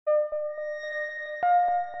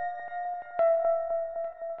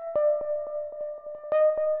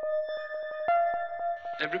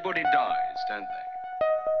Everybody dies, don't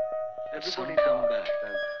they? Everybody come back,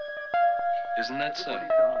 don't they? Isn't that so?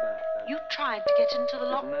 You tried to get into the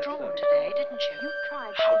locked drawer today, didn't you?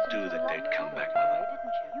 How do the dead come back, Mother?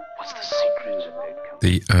 What's the secret of the dead come back?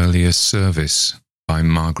 The Earlier Service by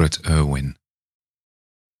Margaret Irwin.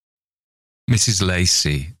 Mrs.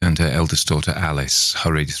 Lacey and her eldest daughter Alice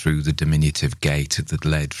hurried through the diminutive gate that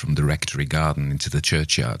led from the rectory garden into the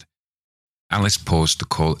churchyard. Alice paused to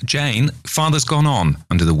call, "Jane, Father's gone on,"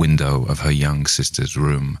 under the window of her young sister's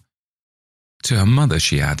room. To her mother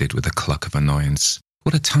she added with a cluck of annoyance,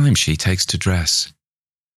 "What a time she takes to dress."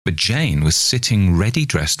 But Jane was sitting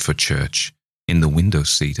ready-dressed for church in the window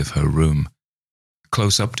seat of her room.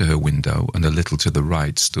 Close up to her window and a little to the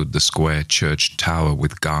right stood the square church tower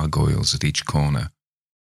with gargoyles at each corner.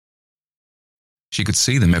 She could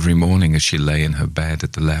see them every morning as she lay in her bed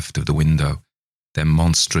at the left of the window, their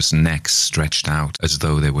monstrous necks stretched out as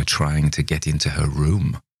though they were trying to get into her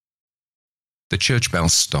room. The church bell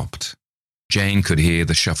stopped. Jane could hear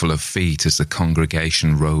the shuffle of feet as the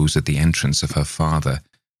congregation rose at the entrance of her father.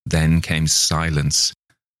 Then came silence,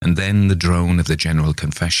 and then the drone of the general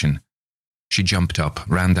confession. She jumped up,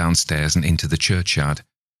 ran downstairs and into the churchyard.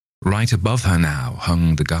 Right above her now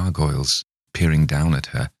hung the gargoyles, peering down at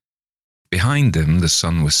her. Behind them the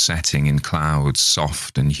sun was setting in clouds,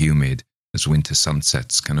 soft and humid, as winter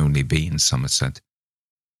sunsets can only be in Somerset.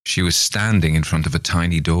 She was standing in front of a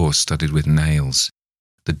tiny door studded with nails.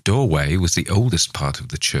 The doorway was the oldest part of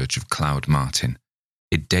the church of Cloudmartin.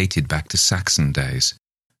 It dated back to Saxon days,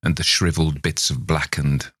 and the shriveled bits of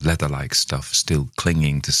blackened, leather-like stuff still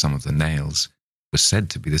clinging to some of the nails were said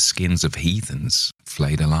to be the skins of heathens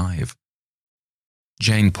flayed alive.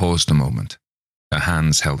 Jane paused a moment, her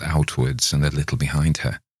hands held outwards and a little behind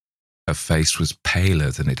her. Her face was paler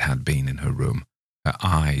than it had been in her room. Her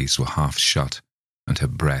eyes were half shut, and her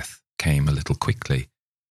breath came a little quickly.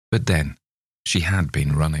 But then, she had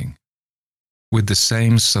been running. With the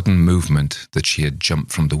same sudden movement that she had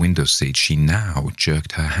jumped from the window seat, she now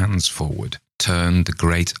jerked her hands forward, turned the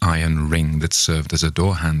great iron ring that served as a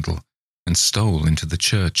door handle, and stole into the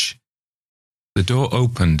church. The door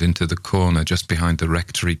opened into the corner just behind the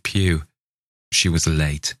rectory pew. She was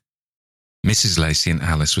late. Mrs. Lacey and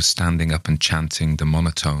Alice were standing up and chanting the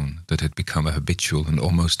monotone that had become a habitual and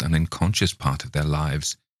almost an unconscious part of their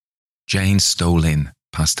lives. Jane stole in,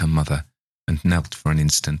 past her mother, and knelt for an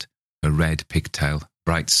instant, her red pigtail,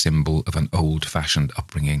 bright symbol of an old-fashioned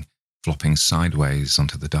upbringing, flopping sideways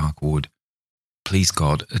onto the dark wood. "Please,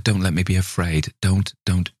 God, don't let me be afraid. Don't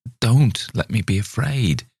let me be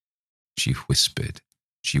afraid," she whispered,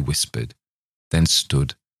 then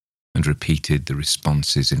stood and repeated the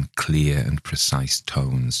responses in clear and precise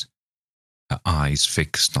tones, her eyes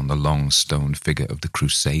fixed on the long stone figure of the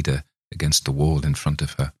crusader against the wall in front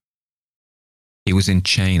of her. He was in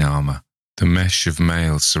chain armour. The mesh of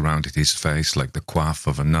mail surrounded his face like the coif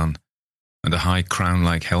of a nun, and a high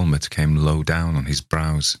crown-like helmet came low down on his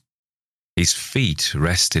brows. His feet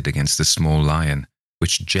rested against a small lion,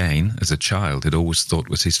 which Jane, as a child, had always thought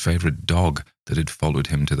was his favourite dog that had followed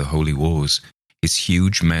him to the holy wars. His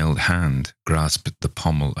huge mailed hand grasped the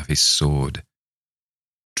pommel of his sword,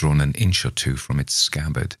 drawn an inch or two from its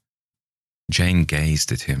scabbard. Jane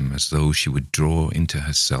gazed at him as though she would draw into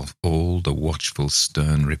herself all the watchful,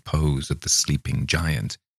 stern repose of the sleeping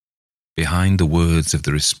giant. Behind the words of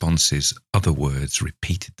the responses, other words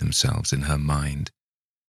repeated themselves in her mind.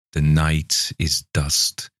 "The knight is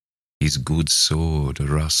dust, his good sword a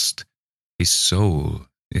rust, his soul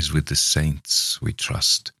is with the saints we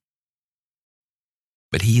trust."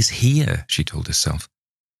 "But he is here," she told herself.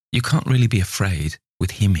 "You can't really be afraid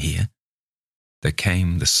with him here." There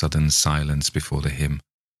came the sudden silence before the hymn,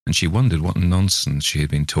 and she wondered what nonsense she had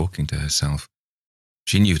been talking to herself.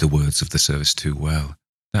 She knew the words of the service too well.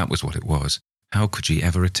 That was what it was. How could she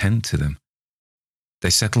ever attend to them? They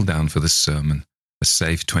settled down for the sermon, a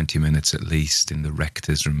safe 20 minutes at least, in the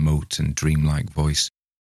rector's remote and dreamlike voice.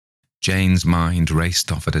 Jane's mind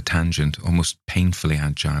raced off at a tangent, almost painfully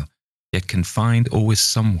agile, yet confined always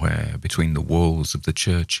somewhere between the walls of the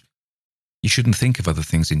church. "You shouldn't think of other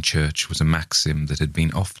things in church" was a maxim that had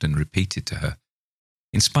been often repeated to her.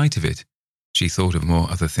 In spite of it, she thought of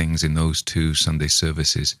more other things in those 2 Sunday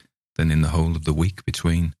services than in the whole of the week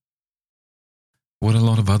between. What a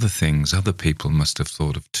lot of other things other people must have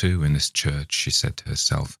thought of too in this church, she said to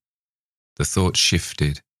herself. The thought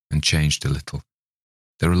shifted and changed a little.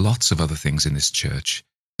 There are lots of other things in this church.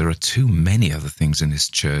 There are too many other things in this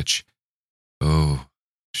church. Oh,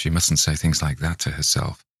 she mustn't say things like that to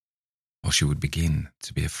herself, or she would begin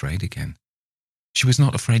to be afraid again. She was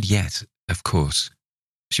not afraid yet, of course.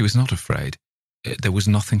 She was not afraid. There was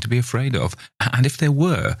nothing to be afraid of, and if there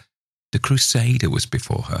were, the Crusader was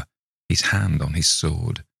before her, his hand on his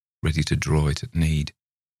sword, ready to draw it at need.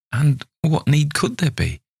 And what need could there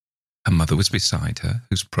be? Her mother was beside her,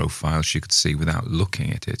 whose profile she could see without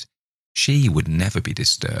looking at it. She would never be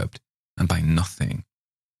disturbed, and by nothing.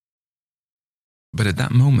 But at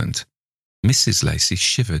that moment, Mrs. Lacey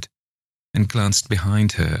shivered and glanced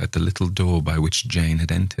behind her at the little door by which Jane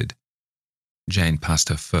had entered. Jane passed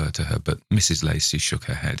her fur to her, but Mrs. Lacey shook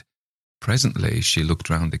her head. Presently she looked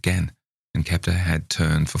round again and kept her head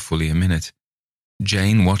turned for fully a minute.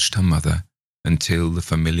 Jane watched her mother until the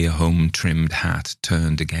familiar home-trimmed hat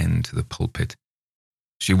turned again to the pulpit.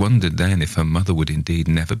 She wondered then if her mother would indeed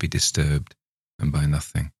never be disturbed, and by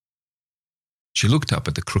nothing. She looked up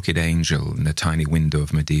at the crooked angel in the tiny window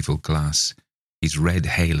of medieval glass. His red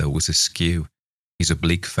halo was askew. His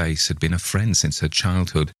oblique face had been a friend since her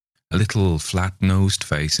childhood. A little flat-nosed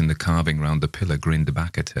face in the carving round the pillar grinned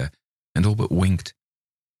back at her, and all but winked.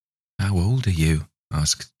 "How old are you?"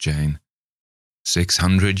 asked Jane.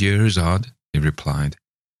 600 years odd, he replied.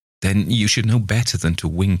 "Then you should know better than to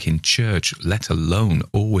wink in church, let alone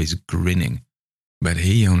always grinning." But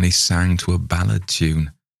he only sang to a ballad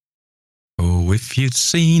tune. "Oh, if you'd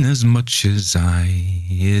seen as much as I,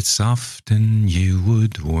 it's often you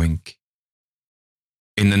would wink.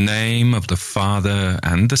 In the name of the Father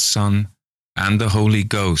and the Son and the Holy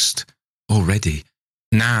Ghost." Already,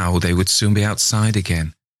 now they would soon be outside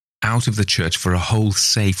again, out of the church for a whole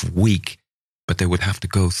safe week, but they would have to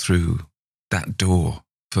go through that door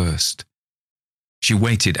first. She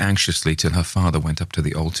waited anxiously till her father went up to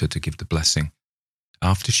the altar to give the blessing.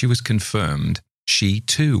 After she was confirmed, she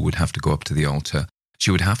too would have to go up to the altar.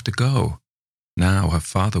 She would have to go. Now her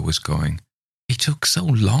father was going. He took so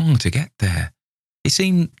long to get there. He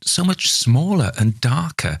seemed so much smaller and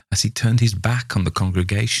darker as he turned his back on the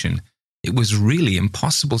congregation. It was really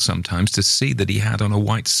impossible sometimes to see that he had on a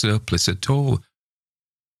white surplice at all.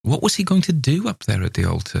 What was he going to do up there at the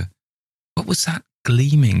altar? What was that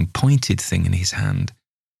gleaming, pointed thing in his hand?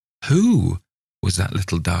 Who was that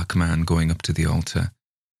little dark man going up to the altar?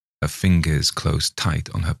 Her fingers closed tight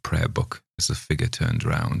on her prayer book as the figure turned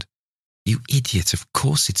round. "You idiot, of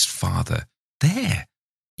course it's Father. There!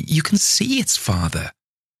 You can see it's Father."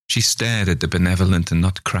 She stared at the benevolent and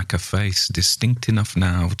nutcracker face, distinct enough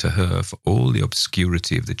now to her for all the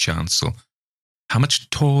obscurity of the chancel. How much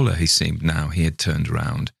taller he seemed now he had turned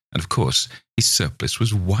round, and of course his surplice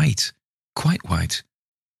was white, quite white.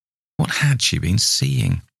 What had she been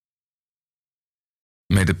seeing?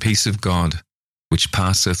 "May the peace of God, which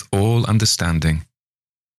passeth all understanding."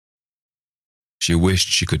 She wished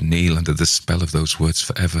she could kneel under the spell of those words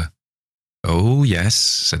forever. "Oh, yes,"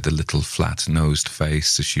 said the little flat-nosed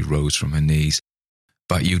face as she rose from her knees.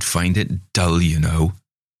 "But you'd find it dull, you know."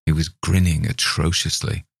 He was grinning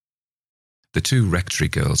atrociously. The two rectory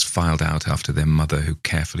girls filed out after their mother, who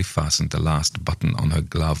carefully fastened the last button on her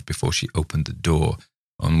glove before she opened the door,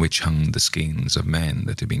 on which hung the skins of men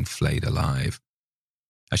that had been flayed alive.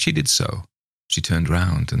 As she did so, she turned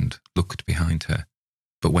round and looked behind her,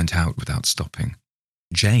 but went out without stopping.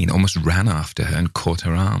 Jane almost ran after her and caught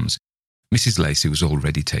her arms. Mrs. Lacey was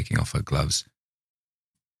already taking off her gloves.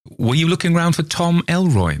 "Were you looking round for Tom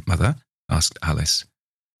Elroy, Mother?" asked Alice.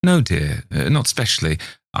 "No, dear, not specially.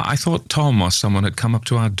 I thought Tom or someone had come up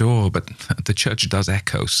to our door, but the church does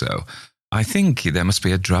echo so. I think there must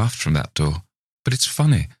be a draught from that door. But it's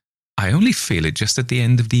funny. I only feel it just at the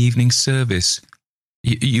end of the evening service.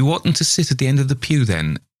 You oughtn't to sit at the end of the pew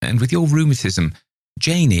then, and with your rheumatism.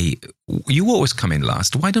 Janie, you always come in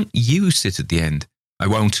last. Why don't you sit at the end?" "I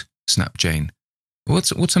won't," snapped Jane. What's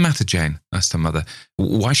the matter, Jane?" asked her mother.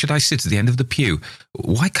 "Why should I sit at the end of the pew?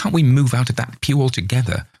 Why can't we move out of that pew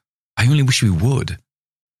altogether? I only wish we would."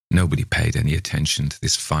 Nobody paid any attention to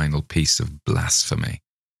this final piece of blasphemy,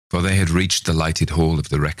 for they had reached the lighted hall of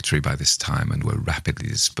the rectory by this time and were rapidly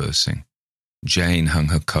dispersing. Jane hung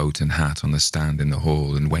her coat and hat on the stand in the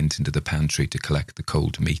hall and went into the pantry to collect the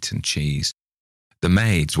cold meat and cheese. The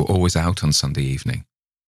maids were always out on Sunday evening.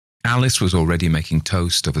 Alice was already making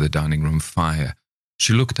toast over the dining-room fire.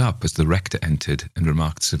 She looked up as the rector entered and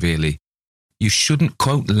remarked severely, "You shouldn't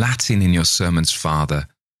quote Latin in your sermons, Father.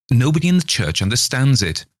 Nobody in the church understands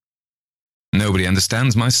it." "Nobody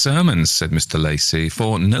understands my sermons," said Mr. Lacey,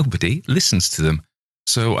 "for nobody listens to them.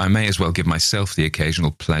 So I may as well give myself the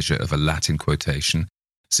occasional pleasure of a Latin quotation,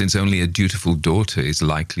 since only a dutiful daughter is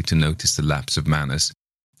likely to notice the lapse of manners.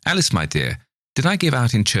 Alice, my dear, did I give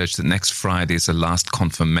out in church that next Friday is the last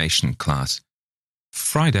confirmation class?"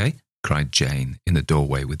 "Friday?" cried Jane in the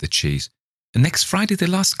doorway with the cheese. "Next Friday the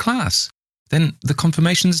last class? Then the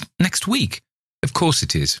confirmation's next week?" "Of course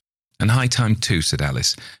it is. "And high time too," said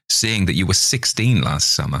Alice, "seeing that you were 16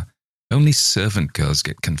 last summer. Only servant girls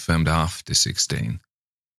get confirmed after 16.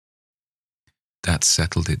 That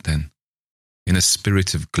settled it then. In a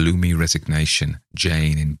spirit of gloomy resignation,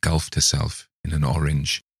 Jane engulfed herself in an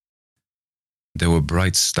orange. There were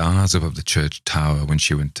bright stars above the church tower when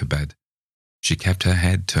she went to bed. She kept her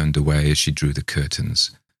head turned away as she drew the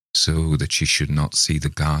curtains, so that she should not see the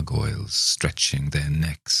gargoyles stretching their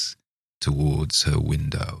necks towards her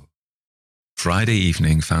window. Friday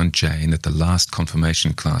evening found Jane at the last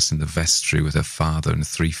confirmation class in the vestry with her father and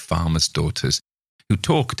 3 farmers' daughters, who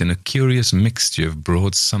talked in a curious mixture of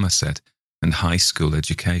broad Somerset and high school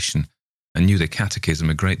education, and knew the catechism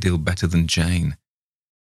a great deal better than Jane.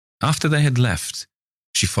 After they had left,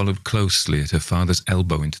 she followed closely at her father's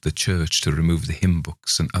elbow into the church to remove the hymn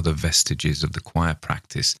books and other vestiges of the choir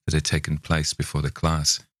practice that had taken place before the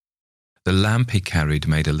class. The lamp he carried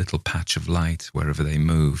made a little patch of light wherever they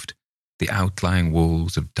moved. The outlying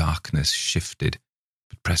walls of darkness shifted,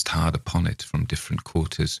 but pressed hard upon it from different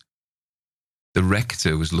quarters. The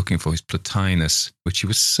rector was looking for his Plotinus, which he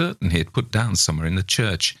was certain he had put down somewhere in the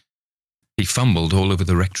church. He fumbled all over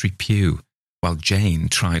the rectory pew, while Jane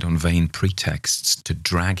tried on vain pretexts to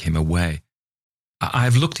drag him away. "I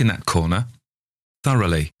have looked in that corner.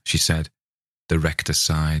 Thoroughly," she said. The rector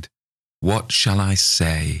sighed. "What shall I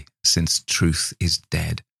say, since truth is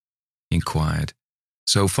dead?" he inquired.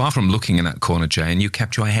 "So far from looking in that corner, Jane, you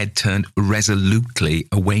kept your head turned resolutely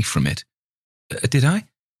away from it." "Did I?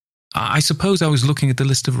 I suppose I was looking at the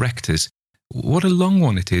list of rectors. What a long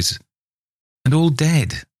one it is. And all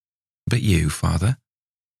dead. But you, father?"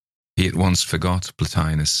 He at once forgot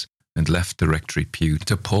Plotinus and left the rectory pew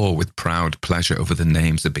to pore with proud pleasure over the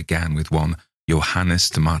names that began with one Johannes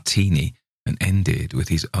de Martini and ended with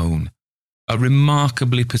his own. A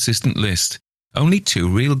remarkably persistent list. Only 2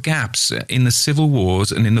 real gaps, in the civil wars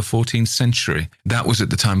and in the 14th century. That was at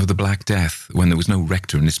the time of the Black Death, when there was no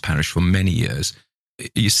rector in this parish for many years.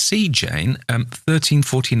 You see, Jane,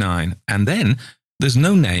 1349, and then there's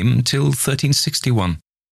no name until 1361.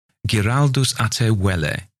 Giraldus ate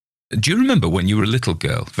velle. Do you remember when you were a little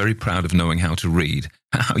girl, very proud of knowing how to read,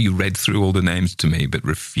 how you read through all the names to me, but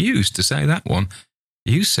refused to say that one?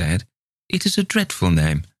 You said, "It is a dreadful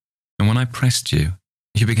name," and when I pressed you,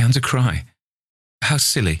 you began to cry. "How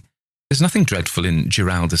silly. There's nothing dreadful in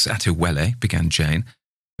Giraldus ate velle," began Jane,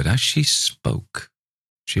 but as she spoke,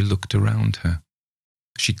 she looked around her.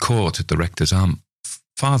 She caught at the rector's arm.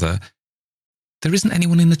 "Father, there isn't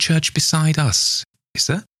anyone in the church beside us, is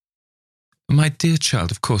there?" "My dear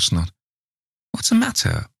child, of course not. What's the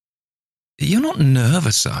matter? You're not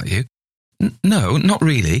nervous, are you?" No, not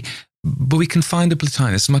really, but we can find a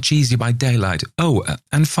Plotinus much easier by daylight. Oh,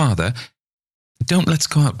 and father, don't let's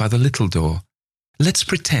go out by the little door. Let's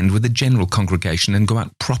pretend we're the general congregation and go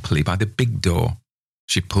out properly by the big door."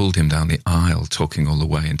 She pulled him down the aisle, talking all the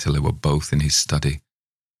way until they were both in his study.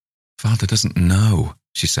 "Father doesn't know,"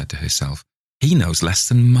 she said to herself. "He knows less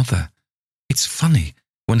than Mother. It's funny,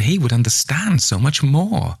 when he would understand so much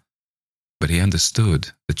more." But he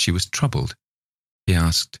understood that she was troubled. He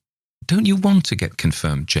asked, "Don't you want to get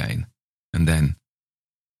confirmed, Jane?" And then,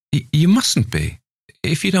 You mustn't be,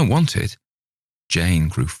 if you don't want it." Jane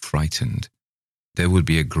grew frightened. There would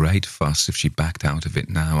be a great fuss if she backed out of it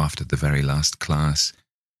now after the very last class.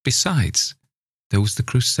 Besides, there was the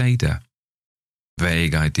Crusader.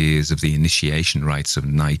 Vague ideas of the initiation rites of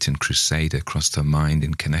knight and crusader crossed her mind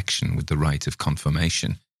in connection with the rite of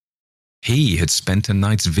confirmation. He had spent a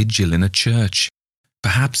night's vigil in a church,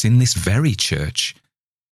 perhaps in this very church.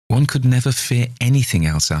 One could never fear anything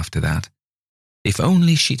else after that. If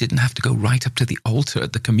only she didn't have to go right up to the altar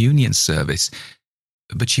at the communion service.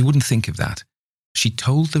 But she wouldn't think of that. She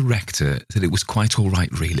told the rector that it was quite all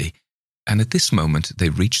right, really. And at this moment they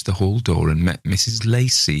reached the hall door and met Mrs.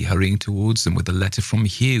 Lacey hurrying towards them with a letter from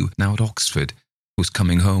Hugh, now at Oxford, who was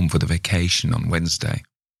coming home for the vacation on Wednesday.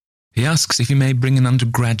 He asks if he may bring an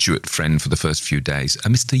undergraduate friend for the first few days, a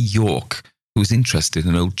Mr. York, who is interested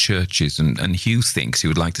in old churches, and Hugh thinks he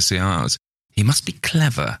would like to see ours. He must be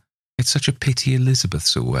clever. It's such a pity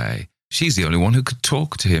Elizabeth's away. She's the only one who could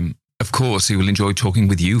talk to him. Of course, he will enjoy talking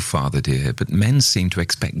with you, father dear, but men seem to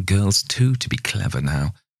expect girls too to be clever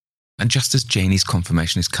now. And just as Janie's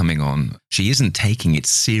confirmation is coming on, she isn't taking it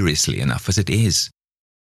seriously enough as it is.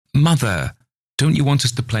 Mother, don't you want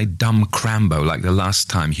us to play dumb crambo like the last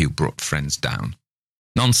time Hugh brought friends down?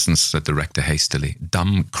 Nonsense, said the rector hastily.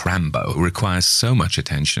 Dumb crambo requires so much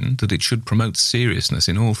attention that it should promote seriousness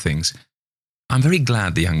in all things. I'm very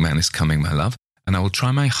glad the young man is coming, my love, and I will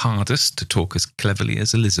try my hardest to talk as cleverly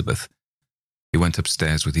as Elizabeth. He went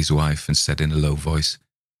upstairs with his wife and said in a low voice,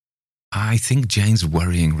 I think Jane's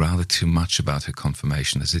worrying rather too much about her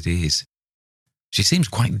confirmation as it is. She seems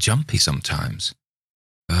quite jumpy sometimes."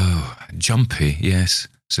 "Oh, jumpy, yes,"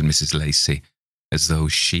 said Mrs. Lacey, as though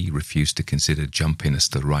she refused to consider jumpiness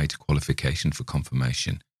the right qualification for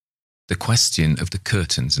confirmation. The question of the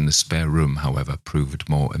curtains in the spare room, however, proved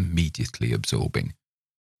more immediately absorbing.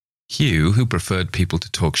 Hugh, who preferred people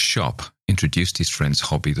to talk shop, introduced his friend's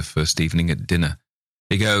hobby the first evening at dinner.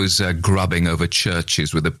 He goes grubbing over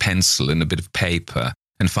churches with a pencil and a bit of paper,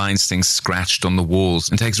 and finds things scratched on the walls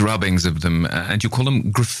and takes rubbings of them, and you call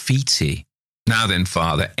them graffiti. "Now then,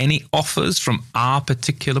 Father, any offers from our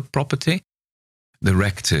particular property?" The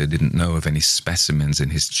rector didn't know of any specimens in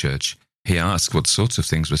his church. He asked what sorts of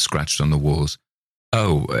things were scratched on the walls.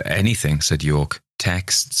 "Oh, anything," said York.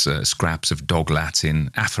 "Texts, scraps of dog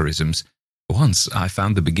Latin, aphorisms. Once I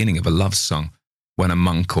found the beginning of a love song. When a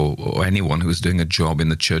monk or anyone who was doing a job in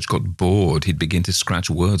the church got bored, he'd begin to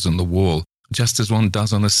scratch words on the wall, just as one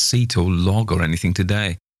does on a seat or log or anything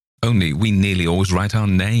today. Only we nearly always write our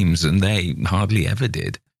names, and they hardly ever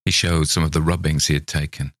did." He showed some of the rubbings he had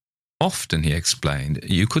taken. Often, he explained,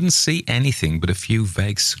 you couldn't see anything but a few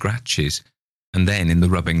vague scratches, and then in the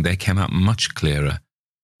rubbing they came out much clearer.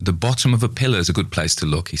 "The bottom of a pillar's a good place to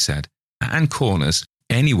look," he said, "and corners,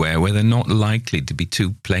 anywhere where they're not likely to be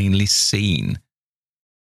too plainly seen."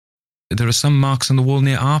 "There are some marks on the wall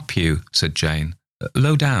near our pew," said Jane,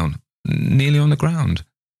 "low down, nearly on the ground."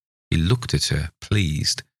 He looked at her,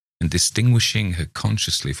 pleased, and distinguishing her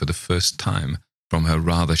consciously for the first time from her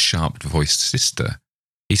rather sharp-voiced sister,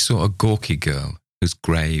 he saw a gawky girl whose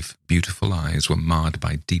grave, beautiful eyes were marred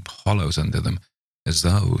by deep hollows under them, as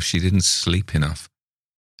though she didn't sleep enough.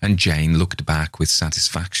 And Jane looked back with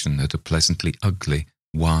satisfaction at a pleasantly ugly,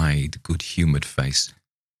 wide, good-humoured face.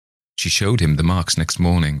 She showed him the marks next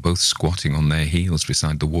morning, both squatting on their heels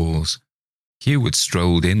beside the walls. Hugh had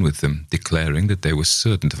strolled in with them, declaring that they were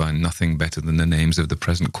certain to find nothing better than the names of the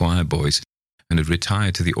present choir boys, and had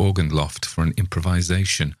retired to the organ loft for an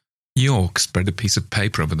improvisation. York spread a piece of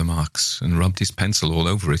paper over the marks and rubbed his pencil all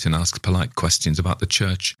over it and asked polite questions about the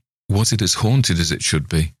church. Was it as haunted as it should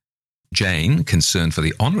be? Jane, concerned for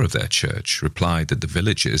the honour of their church, replied that the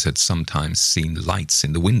villagers had sometimes seen lights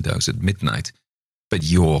in the windows at midnight, but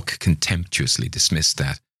York contemptuously dismissed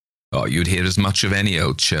that. "Oh, you'd hear as much of any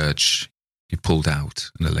old church." He pulled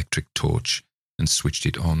out an electric torch and switched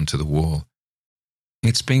it on to the wall.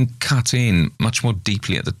 "It's been cut in much more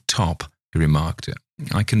deeply at the top," he remarked.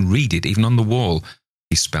 "I can read it even on the wall."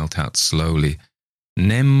 He spelt out slowly,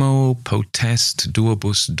 "Nemo potest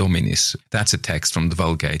duobus dominis." That's a text from the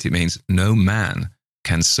Vulgate. It means, "No man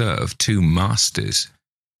can serve two masters."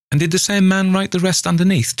 And did the same man write the rest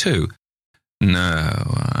underneath too?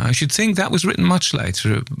 No, I should think that was written much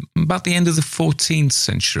later, about the end of the 14th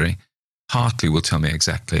century. Hartley will tell me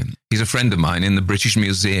exactly. He's a friend of mine in the British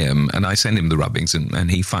Museum, and I send him the rubbings, and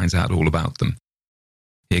he finds out all about them.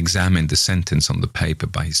 He examined the sentence on the paper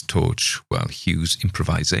by his torch, while Hugh's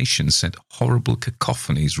improvisation sent horrible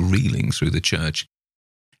cacophonies reeling through the church.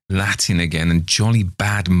 Latin again, and jolly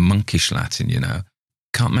bad monkish Latin, you know.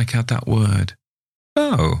 Can't make out that word.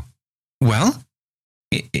 "Oh, well,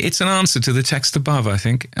 it's an answer to the text above, I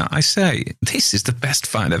think. I say, this is the best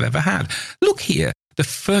find I've ever had. Look here. The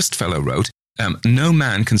first fellow wrote, 'No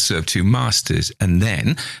man can serve two masters,' and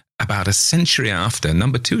then, about a century after,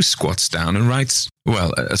 number 2 squats down and writes,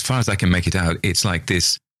 well, as far as I can make it out, it's like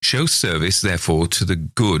this: 'Show service, therefore, to the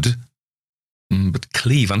good, but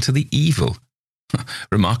cleave unto the evil.'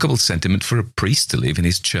 Remarkable sentiment for a priest to leave in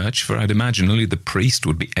his church, for I'd imagine only the priest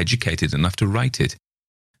would be educated enough to write it.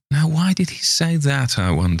 Now, why did he say that,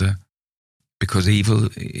 I wonder? Because evil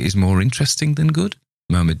is more interesting than good?"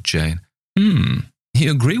 murmured Jane. You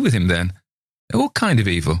agree with him, then? What kind of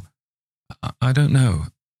evil?" I don't know.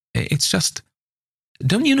 It's just...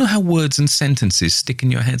 Don't you know how words and sentences stick in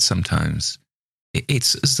your head sometimes?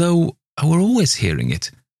 It's as though I were always hearing it."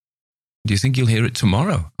 "Do you think you'll hear it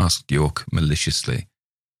tomorrow?" asked York maliciously.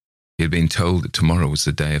 He had been told that tomorrow was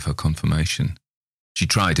the day of her confirmation. She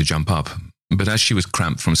tried to jump up, but as she was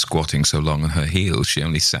cramped from squatting so long on her heels, she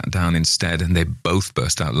only sat down instead, and they both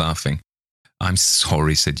burst out laughing. "I'm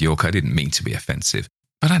sorry," said York. "I didn't mean to be offensive.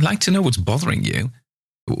 But I'd like to know what's bothering you."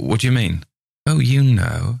 "What do you mean?" "Oh, you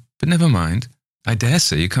know. But never mind. I dare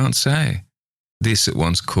say you can't say." This at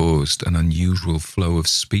once caused an unusual flow of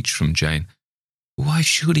speech from Jane. "Why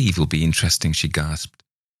should evil be interesting?" she gasped.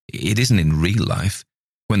 "It isn't in real life.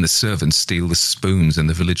 When the servants steal the spoons and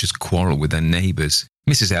the villagers quarrel with their neighbours.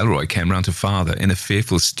 Mrs. Elroy came round to father in a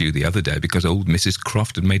fearful stew the other day because old Mrs.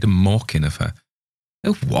 Croft had made a mawkin of her."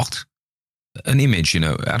 "Oh, what?" "An image, you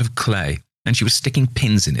know, out of clay, and she was sticking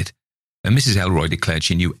pins in it. and Mrs. Elroy declared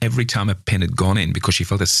she knew every time a pin had gone in because she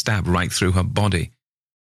felt a stab right through her body.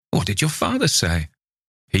 What did your father say?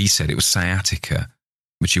 He said it was sciatica,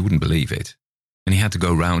 but she wouldn't believe it, and he had to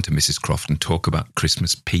go round to Mrs. Croft and talk about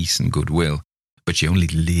Christmas peace and goodwill, but she only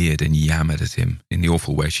leered and yammered at him in the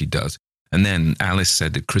awful way she does. And then Alice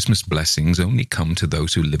said that Christmas blessings only come to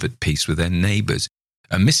those who live at peace with their neighbours,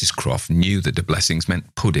 and Mrs. Croft knew that the blessings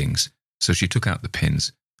meant puddings, so she took out the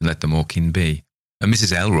pins and let the Morkin be. And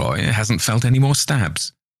Mrs. Elroy hasn't felt any more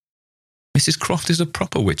stabs. Mrs. Croft is a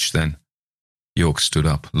proper witch, then? York stood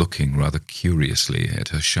up, looking rather curiously at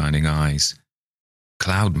her shining eyes.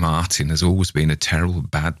 Cloud Martin has always been a terrible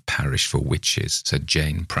bad parish for witches, said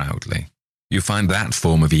Jane proudly. You find that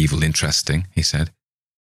form of evil interesting, he said.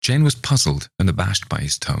 Jane was puzzled and abashed by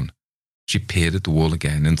his tone. She peered at the wall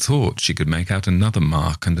again and thought she could make out another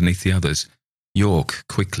mark underneath the others. York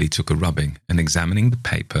quickly took a rubbing and, examining the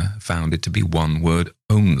paper, found it to be one word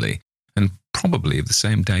only, and probably of the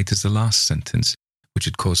same date as the last sentence, which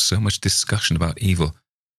had caused so much discussion about evil.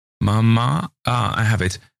 Mama? I have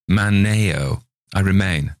it. Maneo. I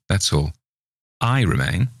remain, that's all. I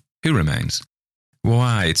remain? Who remains?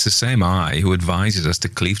 Why, it's the same I who advises us to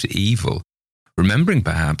cleave to evil, remembering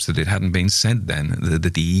perhaps that it hadn't been said then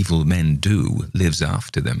that the evil men do lives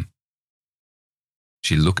after them.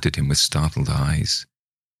 She looked at him with startled eyes.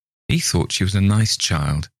 He thought she was a nice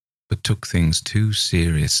child, but took things too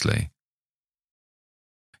seriously.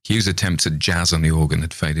 Hugh's attempts at jazz on the organ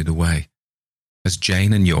had faded away. As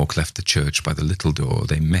Jane and York left the church by the little door,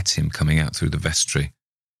 they met him coming out through the vestry.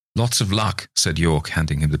 Lots of luck, said York,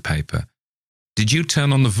 handing him the paper. Did you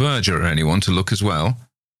turn on the verger or anyone to look as well?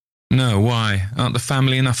 No, why? Aren't the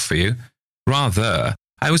family enough for you? Rather.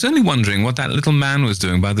 I was only wondering what that little man was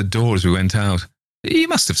doing by the door as we went out. You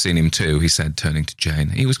must have seen him too, he said, turning to Jane.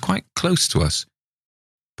 He was quite close to us.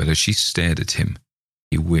 But as she stared at him,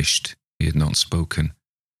 he wished he had not spoken.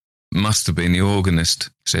 Must have been the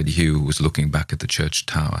organist, said Hugh, who was looking back at the church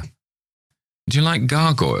tower. Do you like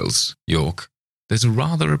gargoyles, York? There's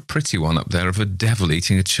rather a pretty one up there of a devil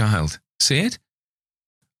eating a child. See it?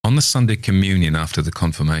 On the Sunday communion after the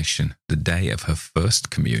confirmation, the day of her first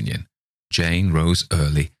communion, Jane rose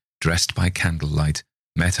early, dressed by candlelight,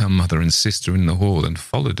 met her mother and sister in the hall and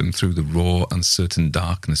followed them through the raw, uncertain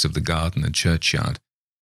darkness of the garden and churchyard.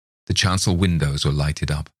 The chancel windows were lighted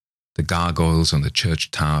up. The gargoyles on the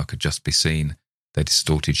church tower could just be seen, their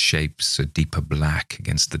distorted shapes a deeper black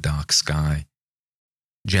against the dark sky.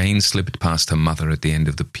 Jane slipped past her mother at the end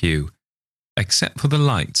of the pew. Except for the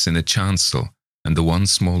lights in the chancel and the one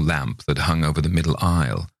small lamp that hung over the middle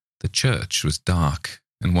aisle, the church was dark,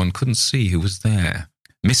 and one couldn't see who was there.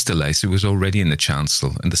 Mr. Lacey was already in the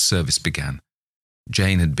chancel, and the service began.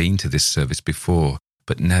 Jane had been to this service before,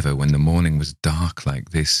 but never when the morning was dark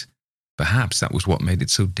like this. Perhaps that was what made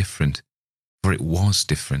it so different, for it was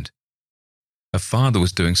different. Her father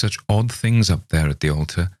was doing such odd things up there at the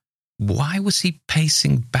altar. Why was he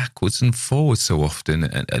pacing backwards and forwards so often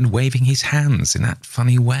and waving his hands in that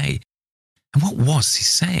funny way? And what was he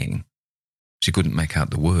saying? She couldn't make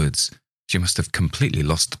out the words. She must have completely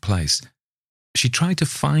lost the place. She tried to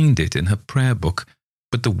find it in her prayer book,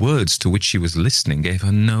 but the words to which she was listening gave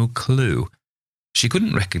her no clue. She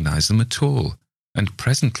couldn't recognize them at all, and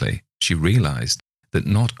presently she realized that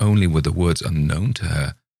not only were the words unknown to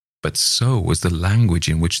her, but so was the language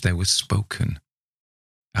in which they were spoken.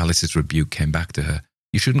 Alice's rebuke came back to her.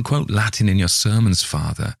 You shouldn't quote Latin in your sermons,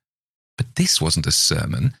 Father. But this wasn't a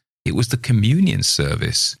sermon. It was the communion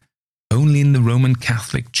service. Only in the Roman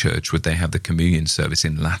Catholic Church would they have the communion service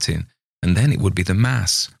in Latin, and then it would be the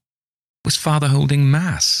Mass. Was Father holding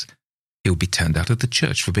Mass? He would be turned out of the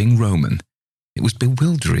church for being Roman. It was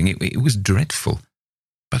bewildering. It was dreadful.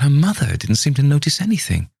 But her mother didn't seem to notice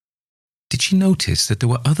anything. Did she notice that there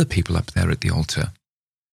were other people up there at the altar?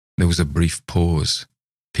 There was a brief pause.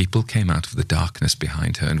 People came out of the darkness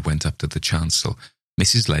behind her and went up to the chancel.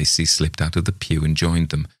 Mrs. Lacey slipped out of the pew and joined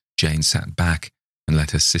them. Jane sat back and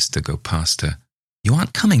let her sister go past her. You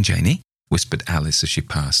aren't coming, Janie? Whispered Alice as she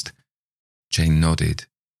passed. Jane nodded,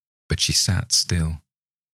 but she sat still.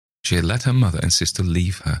 She had let her mother and sister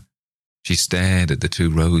leave her. She stared at the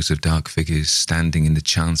 2 rows of dark figures standing in the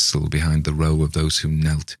chancel behind the row of those who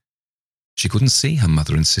knelt. She couldn't see her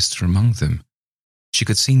mother and sister among them. She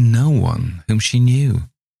could see no one whom she knew.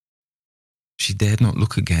 She dared not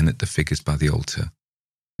look again at the figures by the altar,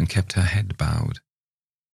 and kept her head bowed.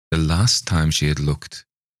 The last time she had looked,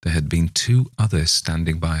 there had been 2 others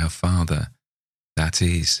standing by her father. That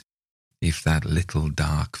is, if that little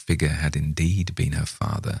dark figure had indeed been her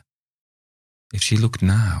father. If she looked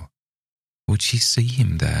now, would she see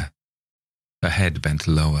him there? Her head bent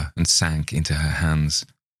lower and sank into her hands.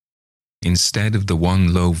 Instead of the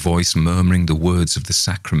one low voice murmuring the words of the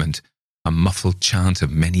sacrament, a muffled chant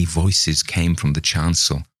of many voices came from the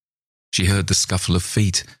chancel. She heard the scuffle of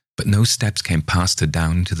feet, but no steps came past her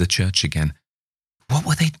down into the church again. What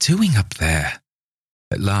were they doing up there?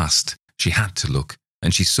 At last, she had to look,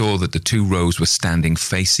 and she saw that the two rows were standing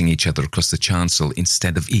facing each other across the chancel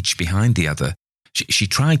instead of each behind the other. She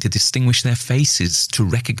tried to distinguish their faces, to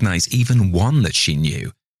recognize even one that she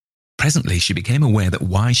knew. Presently, she became aware that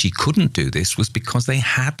why she couldn't do this was because they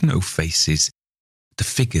had no faces. The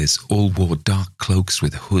figures all wore dark cloaks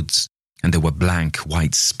with hoods, and there were blank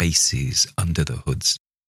white spaces under the hoods.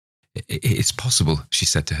 It's possible, she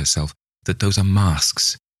said to herself, that those are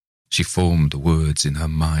masks. She formed the words in her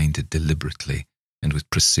mind deliberately and with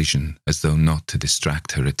precision, as though not to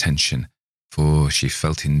distract her attention, for she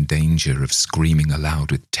felt in danger of screaming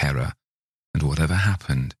aloud with terror, and whatever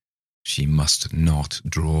happened, she must not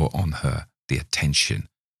draw on her the attention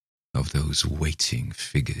of those waiting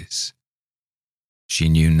figures. She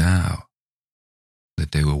knew now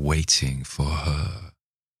that they were waiting for her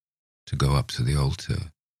to go up to the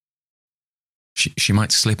altar. She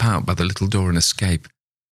might slip out by the little door and escape,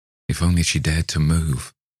 if only she dared to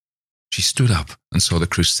move. She stood up and saw the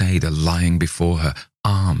Crusader lying before her,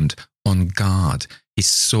 armed, on guard, his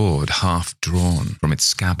sword half drawn from its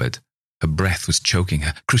scabbard. Her breath was choking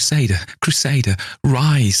her. "Crusader, Crusader,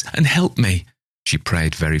 rise and help me!" She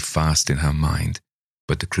prayed very fast in her mind,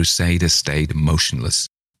 but the Crusader stayed motionless.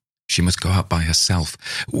 She must go out by herself.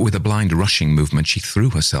 With a blind rushing movement, she threw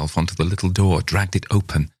herself onto the little door, dragged it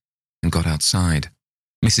open, and got outside.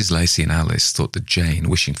 Mrs. Lacey and Alice thought that Jane,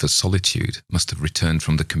 wishing for solitude, must have returned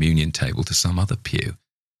from the communion table to some other pew.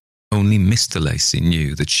 Only Mr. Lacey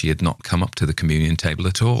knew that she had not come up to the communion table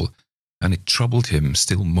at all, and it troubled him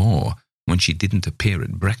still more when she didn't appear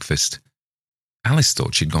at breakfast. Alice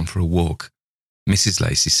thought she'd gone for a walk. Mrs.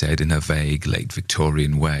 Lacey said in her vague, late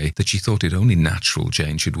Victorian way that she thought it only natural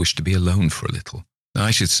Jane should wish to be alone for a little.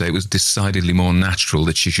 I should say it was decidedly more natural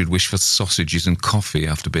that she should wish for sausages and coffee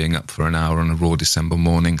after being up for an hour on a raw December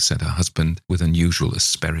morning, said her husband with unusual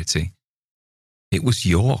asperity. It was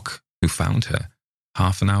York who found her,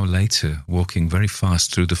 half an hour later, walking very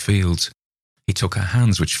fast through the fields. He took her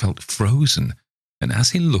hands, which felt frozen, and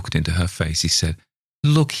as he looked into her face, he said,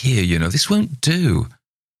 "Look here, this won't do.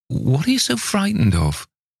 What are you so frightened of?"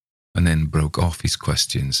 And then broke off his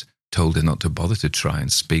questions, told her not to bother to try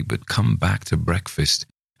and speak, but come back to breakfast,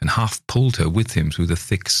 and half pulled her with him through the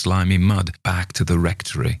thick, slimy mud back to the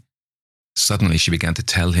rectory. Suddenly she began to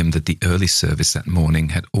tell him that the early service that morning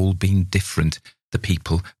had all been different. The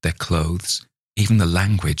people, their clothes, even the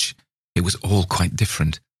language. It was all quite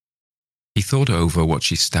different. He thought over what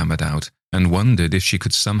she stammered out, and wondered if she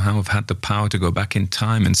could somehow have had the power to go back in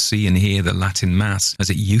time and see and hear the Latin Mass as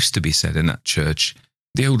it used to be said in that church.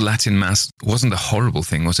 The old Latin Mass wasn't a horrible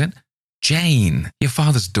thing, was it? Jane, your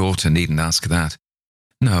father's daughter, needn't ask that.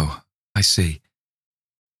 No, I see.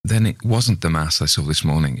 Then it wasn't the Mass I saw this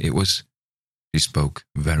morning. It was... She spoke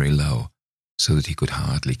very low, so that he could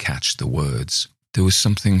hardly catch the words. There was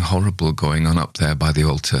something horrible going on up there by the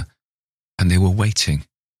altar, and they were waiting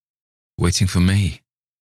for me.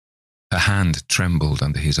 Her hand trembled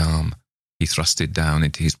under his arm. He thrust it down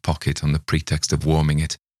into his pocket on the pretext of warming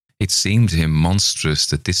it. It seemed to him monstrous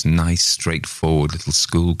that this nice, straightforward little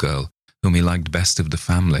schoolgirl, whom he liked best of the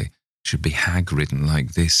family, should be hag-ridden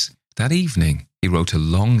like this. That evening, he wrote a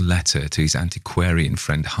long letter to his antiquarian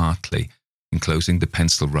friend Hartley, enclosing the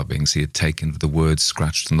pencil rubbings he had taken of the words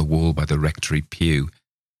scratched on the wall by the rectory pew.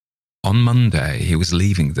 On Monday, he was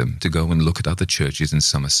leaving them to go and look at other churches in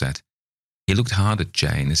Somerset. He looked hard at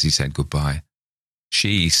Jane as he said goodbye.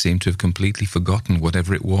 She seemed to have completely forgotten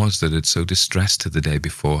whatever it was that had so distressed her the day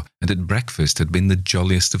before, and at breakfast had been the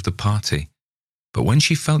jolliest of the party. But when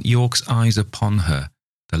she felt York's eyes upon her,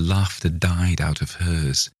 the laughter died out of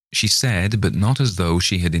hers. She said, but not as though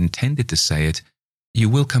she had intended to say it, "You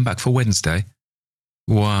will come back for Wednesday?"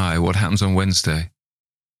 "Why, what happens on Wednesday?"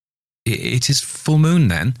 It is full moon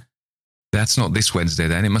then?" "That's not this Wednesday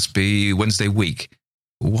then, it must be Wednesday week.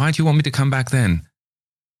 Why do you want me to come back then?"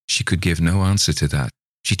 She could give no answer to that.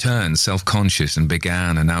 She turned self-conscious and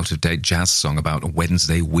began an out-of-date jazz song about a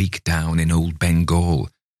Wednesday week down in old Bengal.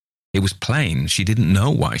 It was plain she didn't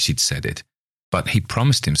know why she'd said it, but he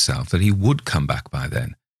promised himself that he would come back by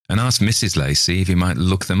then, and asked Mrs. Lacey if he might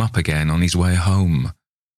look them up again on his way home.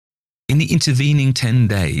 In the intervening 10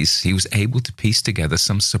 days, he was able to piece together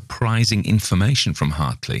some surprising information from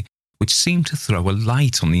Hartley, which seemed to throw a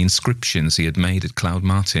light on the inscriptions he had made at Cloud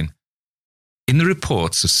Martin. In the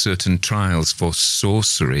reports of certain trials for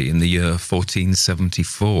sorcery in the year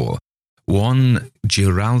 1474, one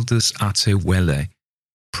Giraldus Atewele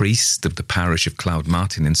priest of the parish of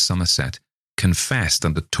Cloudmartin in Somerset, confessed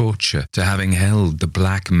under torture to having held the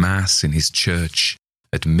Black Mass in his church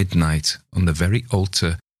at midnight on the very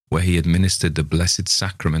altar where he administered the Blessed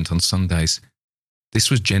Sacrament on Sundays.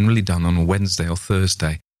 This was generally done on Wednesday or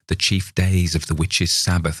Thursday, the chief days of the witches'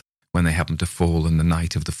 Sabbath, when they happened to fall on the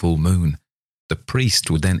night of the full moon. The priest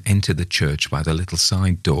would then enter the church by the little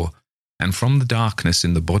side door, and from the darkness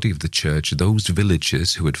in the body of the church, those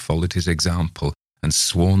villagers who had followed his example and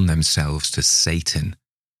sworn themselves to Satan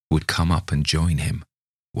would come up and join him,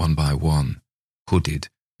 one by one, hooded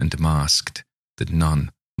and masked, that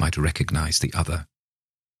none might recognize the other.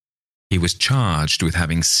 He was charged with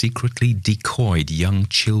having secretly decoyed young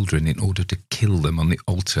children in order to kill them on the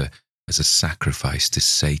altar as a sacrifice to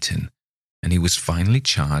Satan, and he was finally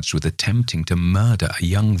charged with attempting to murder a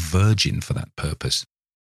young virgin for that purpose.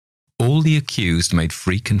 All the accused made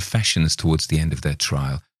free confessions towards the end of their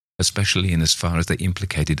trial, especially in as far as they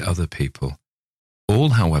implicated other people. All,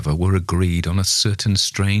 however, were agreed on a certain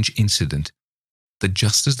strange incident, that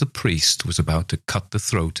just as the priest was about to cut the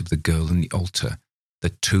throat of the girl in the altar, the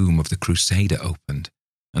tomb of the Crusader opened,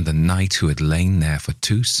 and the knight who had lain there for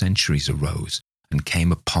 2 centuries arose and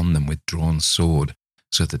came upon them with drawn sword,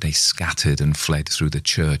 so that they scattered and fled through the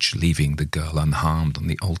church, leaving the girl unharmed on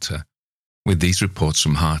the altar. With these reports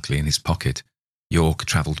from Hartley in his pocket, York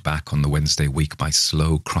travelled back on the Wednesday week by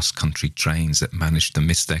slow cross-country trains that managed to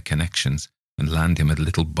miss their connections and land him at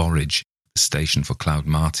Little Borridge, the station for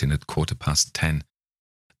Cloudmartin, at 10:15.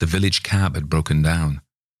 The village cab had broken down.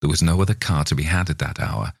 There was no other car to be had at that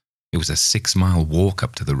hour. It was a 6-mile walk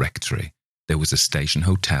up to the rectory. There was a station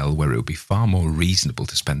hotel where it would be far more reasonable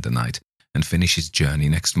to spend the night and finish his journey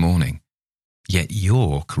next morning. Yet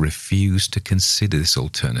York refused to consider this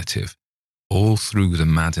alternative. All through the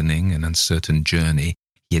maddening and uncertain journey,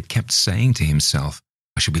 he had kept saying to himself,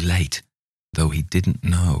 "I shall be late," though he didn't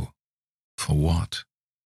know. For what?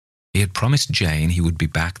 He had promised Jane he would be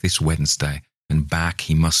back this Wednesday, and back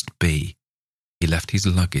he must be. He left his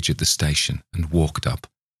luggage at the station and walked up.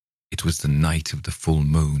 It was the night of the full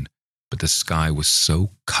moon, but the sky was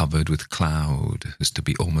so covered with cloud as to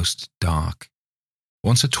be almost dark.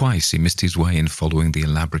 Once or twice he missed his way in following the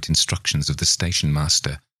elaborate instructions of the station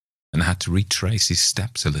master, and had to retrace his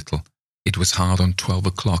steps a little. It was hard on 12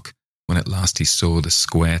 o'clock when at last he saw the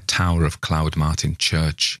square tower of Cloudmartin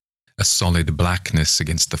Church, a solid blackness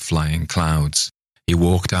against the flying clouds. He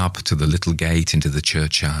walked up to the little gate into the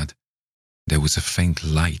churchyard. There was a faint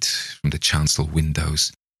light from the chancel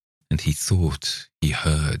windows, and he thought he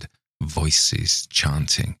heard voices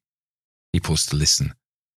chanting. He paused to listen,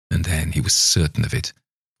 and then he was certain of it,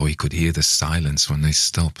 for he could hear the silence when they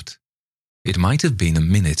stopped. It might have been a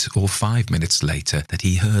minute or 5 minutes later that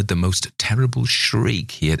he heard the most terrible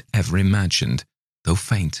shriek he had ever imagined, though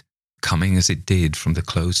faint, coming as it did from the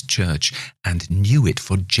closed church, and knew it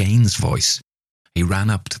for Jane's voice. He ran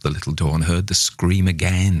up to the little door and heard the scream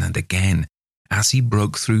again and again. As he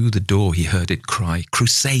broke through the door, he heard it cry,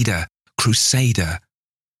 "Crusader! Crusader!"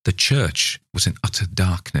 The church was in utter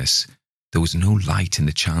darkness. There was no light in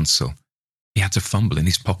the chancel. He had to fumble in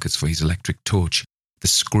his pockets for his electric torch. The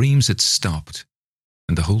screams had stopped,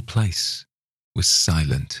 and the whole place was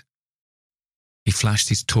silent. He flashed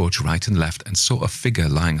his torch right and left and saw a figure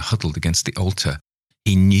lying huddled against the altar.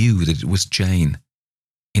 He knew that it was Jane.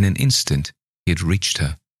 In an instant, he had reached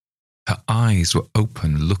her. Her eyes were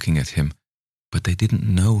open, looking at him, but they didn't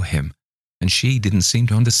know him, and she didn't seem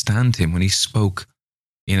to understand him when he spoke.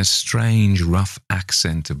 In a strange, rough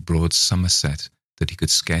accent of broad Somerset that he could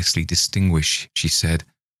scarcely distinguish, she said,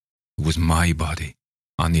 "It was my body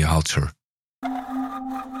on the altar."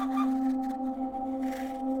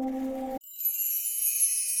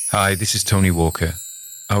 Hi, this is Tony Walker.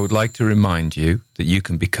 I would like to remind you that you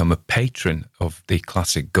can become a patron of the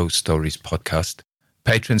Classic Ghost Stories podcast.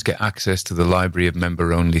 Patrons get access to the library of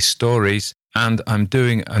member-only stories, and I'm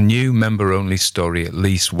doing a new member-only story at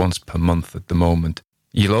least once per month at the moment.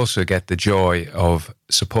 You'll also get the joy of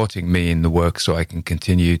supporting me in the work so I can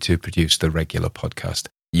continue to produce the regular podcast.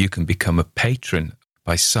 You can become a patron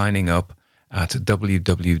by signing up at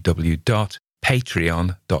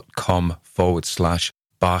www.patreon.com/Barcud,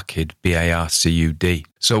 BARCUD.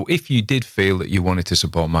 So if you did feel that you wanted to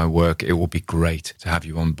support my work, it would be great to have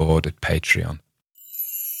you on board at Patreon.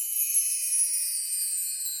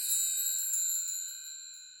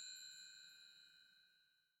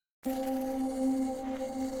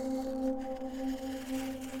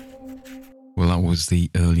 Well, that was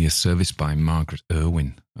the earlier service by Margaret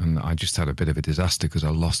Irwin, and I just had a bit of a disaster because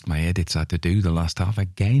I lost my edits. I had to do the last half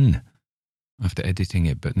again. after editing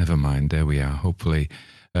it, but never mind. There we are. Hopefully.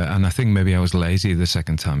 And I think maybe I was lazy the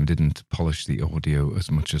second time. Didn't polish the audio as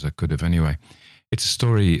much as I could have. Anyway, it's a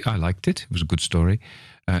story. I liked it. It was a good story.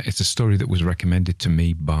 It's a story that was recommended to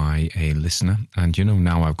me by a listener. And,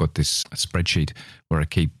 now I've got this spreadsheet where I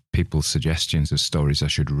keep people's suggestions of stories I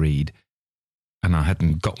should read. And I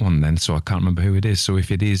hadn't got one then, so I can't remember who it is. So if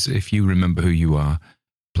you remember who you are,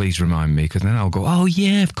 please remind me, because then I'll go, oh,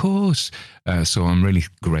 yeah, of course. So I'm really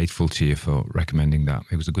grateful to you for recommending that.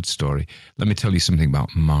 It was a good story. Let me tell you something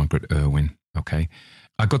about Margaret Irwin, okay?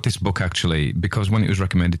 I got this book, actually, because when it was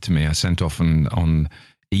recommended to me, I sent off on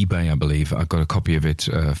eBay, I believe. I got a copy of it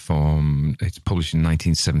it's published in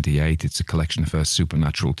 1978. It's a collection of her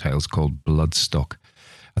supernatural tales called Bloodstock.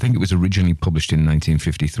 I think it was originally published in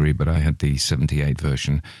 1953, but I had the 78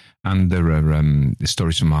 version. And there are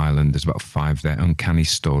stories from Ireland. There's about 5 there. Uncanny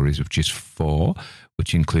Stories, which is 4,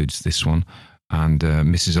 which includes this one. And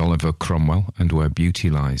Mrs. Oliver Cromwell and Where Beauty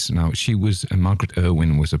Lies. Now, Margaret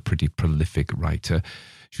Irwin was a pretty prolific writer.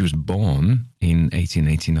 She was born in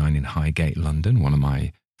 1889 in Highgate, London, one of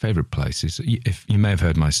my favourite places. If you may have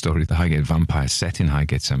heard my story, The Highgate Vampire, set in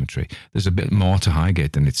Highgate Cemetery. There's a bit more to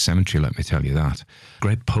Highgate than its cemetery, let me tell you that.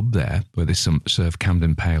 Great pub there where they serve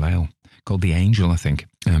Camden Pale Ale, called The Angel, I think,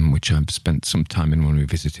 which I've spent some time in when we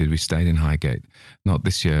visited. We stayed in Highgate, not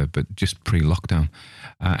this year, but just pre-lockdown.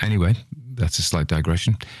 Anyway, that's a slight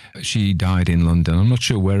digression. She died in London. I'm not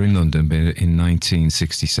sure where in London, but in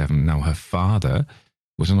 1967. Now, her father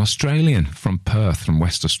was an Australian from Perth, from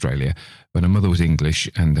West Australia, but her mother was English,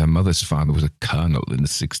 and her mother's father was a colonel in the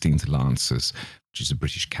 16th Lancers, which is a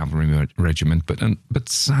British cavalry regiment. But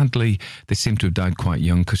sadly, they seem to have died quite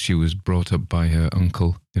young because she was brought up by her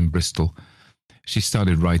uncle in Bristol. She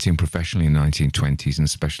started writing professionally in the 1920s and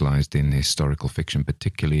specialised in historical fiction,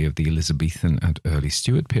 particularly of the Elizabethan and early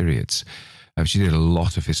Stuart periods. She did a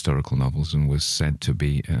lot of historical novels and was said to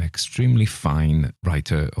be an extremely fine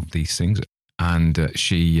writer of these things. And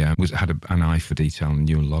she had an eye for detail and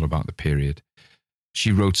knew a lot about the period.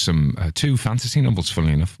 She wrote 2 fantasy novels,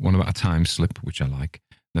 funnily enough. One about a time slip, which I like.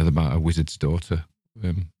 Another about a wizard's daughter.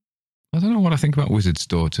 I don't know what I think about wizards'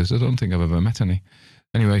 daughters. I don't think I've ever met any.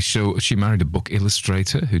 Anyway, so she married a book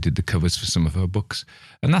illustrator who did the covers for some of her books.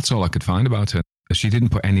 And that's all I could find about her. She didn't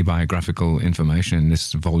put any biographical information in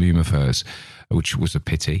this volume of hers, which was a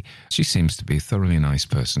pity. She seems to be a thoroughly nice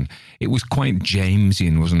person. It was quite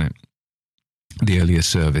Jamesian, wasn't it? The earlier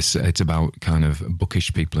service. It's about kind of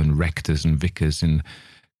bookish people and rectors and vicars in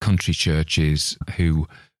country churches who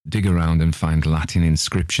dig around and find Latin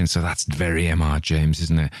inscriptions. So that's very M.R. James,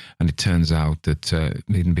 isn't it? And it turns out that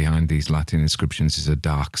hidden behind these Latin inscriptions is a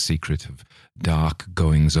dark secret of dark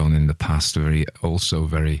goings on in the past, also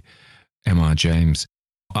very M.R. James.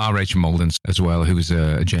 R.H. Malden as well, who was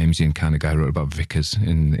a Jamesian kind of guy, wrote about vicars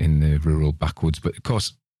in the rural backwoods. But of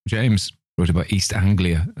course, James wrote about East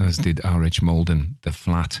Anglia, as did R.H. Malden, the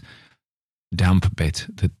flat, damp bit,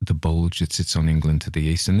 the bulge that sits on England to the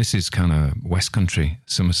east. And this is kind of West Country,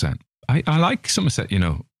 Somerset. I like Somerset,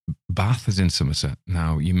 Bath is in Somerset.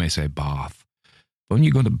 Now, you may say Bath. But when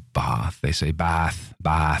you go to Bath, they say Bath.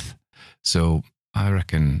 So I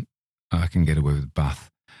reckon I can get away with Bath.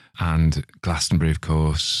 And Glastonbury, of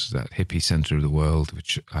course, that hippie centre of the world,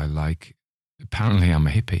 which I like. Apparently, I'm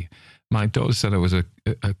a hippie. My daughter said I was a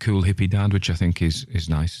cool hippie dad, which I think is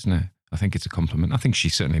nice, isn't it? I think it's a compliment. I think she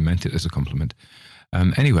certainly meant it as a compliment.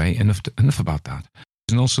 Anyway, enough about that.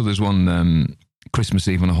 And also there's one, Christmas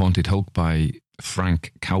Eve on a Haunted Hulk by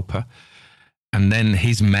Frank Cowper. And then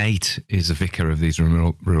his mate is a vicar of these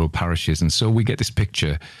rural parishes. And so we get this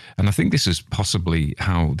picture. And I think this is possibly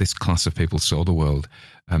how this class of people saw the world.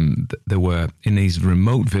 There were, in these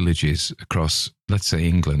remote villages across, let's say,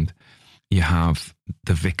 England, you have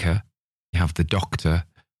the vicar, you have the doctor,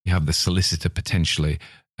 you have the solicitor potentially.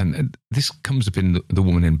 And this comes up in The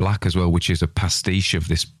Woman in Black as well, which is a pastiche of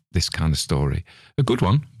this kind of story. A good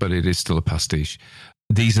one, but it is still a pastiche.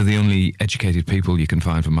 These are the only educated people you can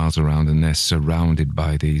find for miles around, and they're surrounded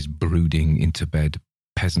by these brooding, into-bed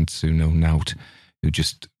peasants who know nought, who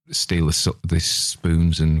just steal the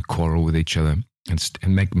spoons and quarrel with each other and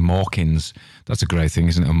make mawkins. That's a great thing,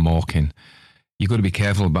 isn't it? A mawkin. You've got to be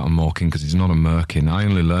careful about a mawkin because it's not a merkin. I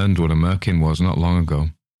only learned what a merkin was not long ago.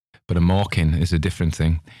 But a mawkin is a different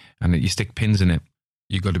thing. And you stick pins in it.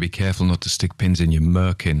 You've got to be careful not to stick pins in your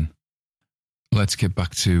merkin. Let's get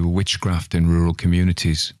back to witchcraft in rural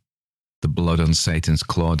communities. The Blood on Satan's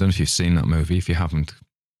Claw. I don't know if you've seen that movie. If you haven't,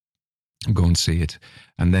 go and see it.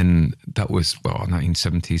 And then that was,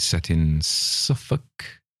 1970s, set in Suffolk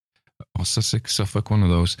or Sussex, Suffolk, one of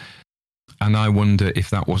those. And I wonder if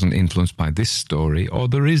that wasn't influenced by this story, or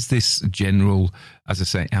there is this general, as I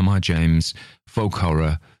say, M.R. James, folk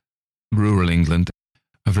horror, rural England.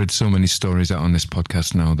 I've read so many stories out on this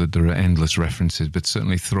podcast now that there are endless references, but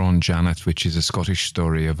certainly Thrawn Janet, which is a Scottish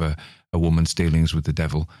story of a woman's dealings with the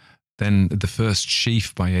devil. Then The First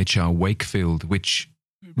Sheaf by H.R. Wakefield, which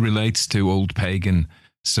relates to old pagan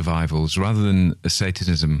survivals rather than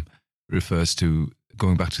Satanism, refers to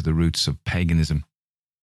going back to the roots of paganism.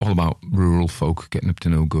 All about rural folk getting up to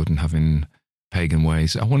no good and having pagan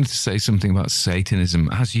ways. I wanted to say something about Satanism,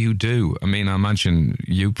 as you do. I mean, I imagine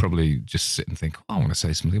you probably just sit and think, I want to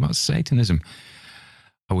say something about Satanism.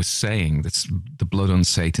 I was saying that's The Blood on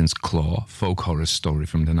Satan's Claw, folk horror story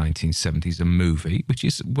from the 1970s, a movie, which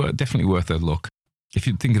is definitely worth a look. If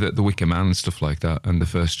you think of the Wicker Man and stuff like that, and The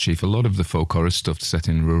First Chief, a lot of the folk horror stuff set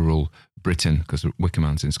in rural Britain, because Wicker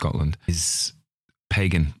Man's in Scotland, is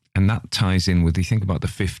pagan. And that ties in with, you think about the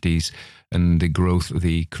 50s and the growth,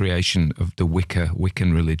 the creation of the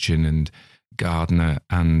Wiccan religion and Gardner.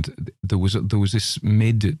 And there was this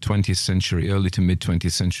mid-20th century, early to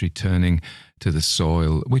mid-20th century turning to the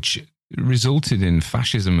soil, which resulted in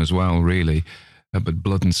fascism as well, really, but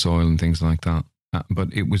blood and soil and things like that.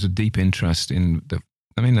 But it was a deep interest in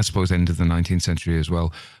I suppose end of the 19th century as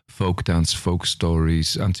well, folk dance, folk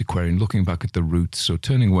stories, antiquarian, looking back at the roots, so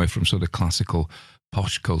turning away from sort of classical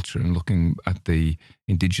posh culture and looking at the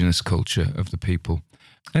indigenous culture of the people.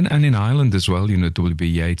 And in Ireland as well, W.B.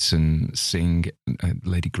 Yeats and Sing,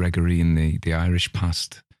 Lady Gregory in the Irish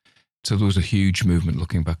past. So there was a huge movement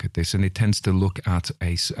looking back at this, and it tends to look at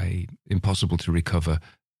a impossible to recover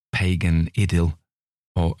pagan idyll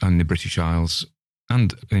and the British Isles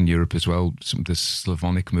and in Europe as well, some of the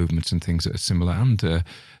Slavonic movements and things that are similar, and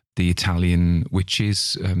the Italian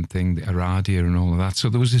witches thing, the Aradia and all of that. So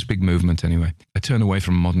there was this big movement anyway, a turn away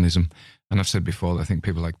from modernism. And I've said before, I think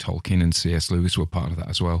people like Tolkien and C.S. Lewis were part of that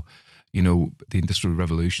as well. The Industrial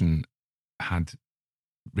Revolution had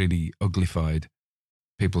really uglified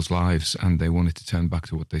people's lives, and they wanted to turn back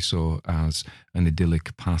to what they saw as an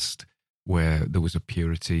idyllic past where there was a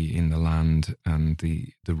purity in the land and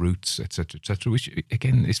the roots, etc., which,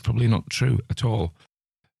 again, is probably not true at all.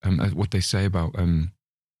 What they say about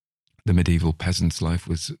the medieval peasant's life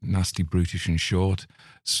was nasty, brutish and short.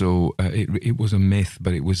 So it was a myth,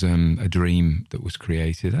 but it was a dream that was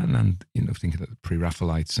created. And thinking of the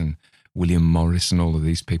Pre-Raphaelites and William Morris and all of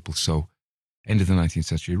these people. So end of the 19th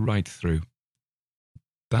century, right through.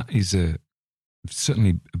 That is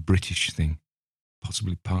certainly a British thing,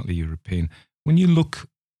 possibly partly European. When you look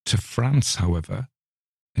to France, however,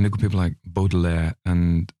 and look at people like Baudelaire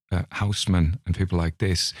and Haussmann and people like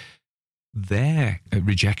this, their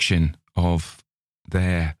rejection of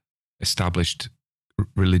their established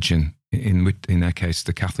religion, in their case,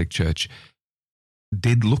 the Catholic Church,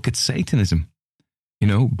 did look at Satanism.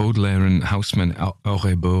 Baudelaire and Haussmann,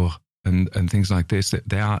 Aurébord, and things like this,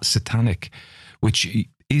 they are satanic, which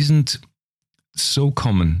isn't so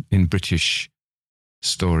common in British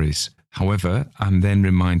stories. However, I'm then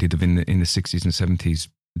reminded of in the 60s and 70s,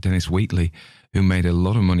 Dennis Wheatley, who made a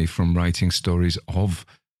lot of money from writing stories of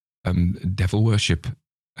devil worship,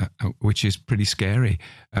 which is pretty scary.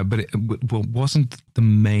 But it wasn't the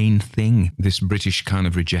main thing, this British kind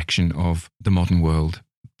of rejection of the modern world.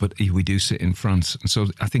 But we do sit in France. And so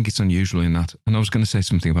I think it's unusual in that. And I was going to say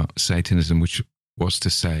something about Satanism, which was to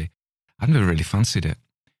say, I've never really fancied it.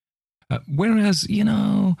 Whereas,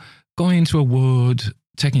 going into a wood,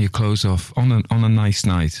 taking your clothes off on a nice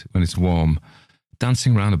night when it's warm,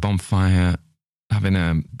 dancing around a bonfire, having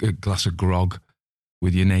a glass of grog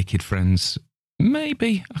with your naked friends,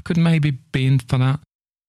 maybe I could be in for that.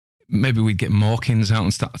 Maybe we'd get Mawkins out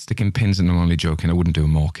and start sticking pins in them. I'm only joking. I wouldn't do a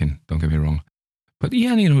Mawkin, don't get me wrong. But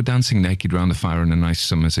yeah, dancing naked around the fire on a nice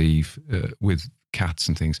summer's eve with cats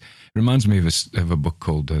and things. It reminds me of a book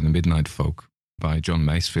called The Midnight Folk by John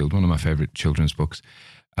Masefield, one of my favourite children's books.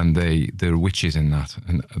 And there are witches in that,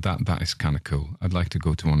 and that is kind of cool. I'd like to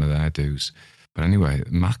go to one of their do's. But anyway,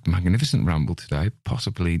 magnificent ramble today,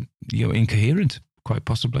 possibly incoherent, quite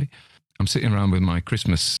possibly. I'm sitting around with my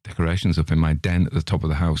Christmas decorations up in my den at the top of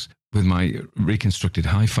the house with my reconstructed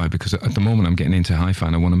hi-fi, because at the moment I'm getting into hi-fi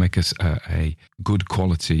and I want to make a good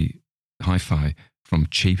quality hi-fi from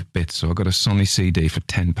cheap bits. So I got a Sony CD for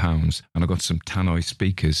 £10 and I got some Tannoy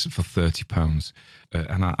speakers for £30.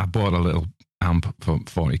 And I bought a little amp for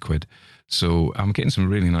 40 quid. So I'm getting some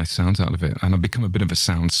really nice sounds out of it. And I've become a bit of a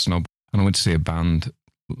sound snob. And I went to see a band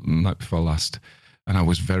night before last, and I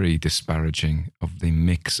was very disparaging of the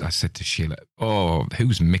mix. I said to Sheila, "Oh,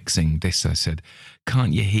 who's mixing this?" I said,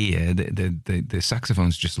 "Can't you hear? The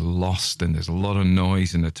saxophone's just lost, and there's a lot of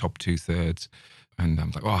noise in the top 2/3. And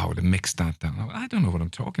I'm like, oh, I would have mixed that down. I don't know what I'm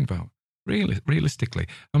talking about. Realistically,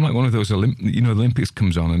 I'm like one of those, the Olympics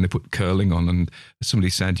comes on and they put curling on, and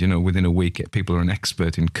somebody said, within a week, people are an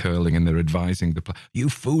expert in curling and they're advising the player, you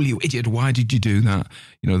fool, you idiot, why did you do that?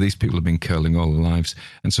 These people have been curling all their lives.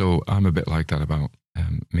 And so I'm a bit like that about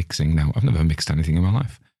mixing now. I've never mixed anything in my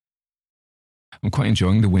life. I'm quite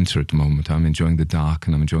enjoying the winter at the moment. I'm enjoying the dark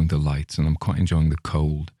and I'm enjoying the lights and I'm quite enjoying the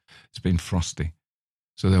cold. It's been frosty.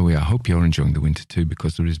 So there we are. I hope you're enjoying the winter too,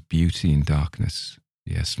 because there is beauty in darkness.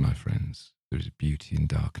 Yes, my friends, there is beauty in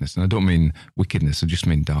darkness. And I don't mean wickedness, I just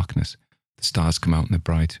mean darkness. The stars come out and they're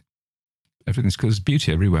bright. Everything's good. There's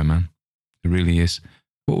beauty everywhere, man. It really is.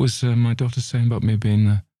 What was my daughter saying about me being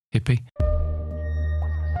a hippie?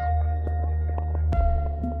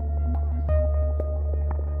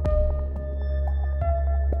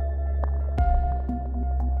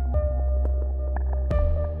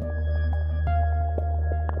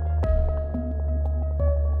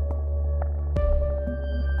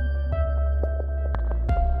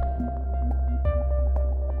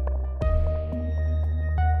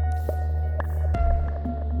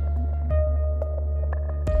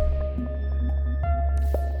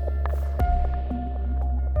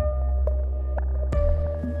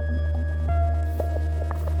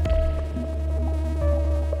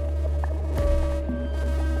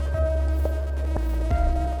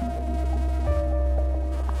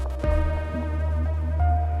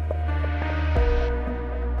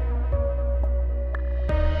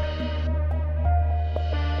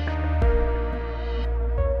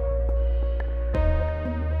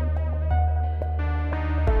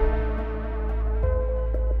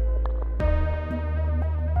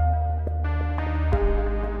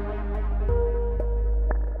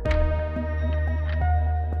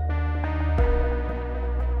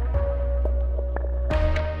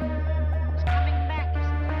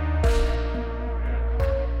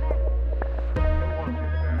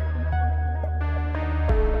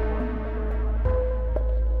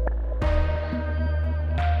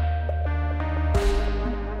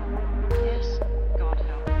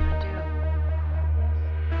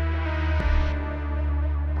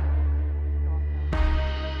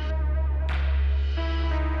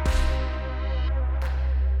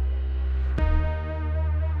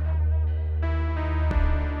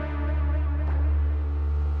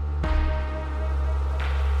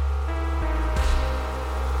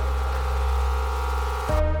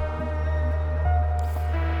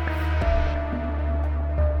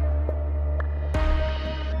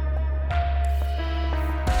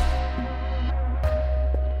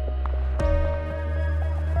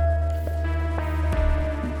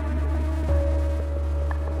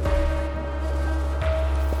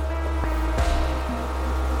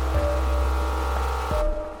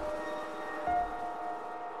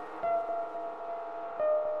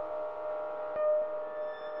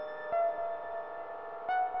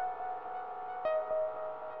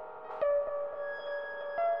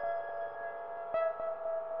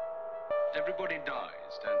 Everybody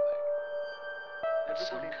dies, don't they?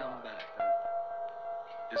 Everybody come back, don't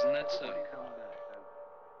they? Isn't that so?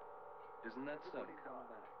 Isn't that so?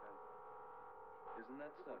 Isn't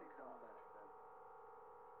that so?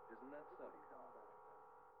 Isn't that so?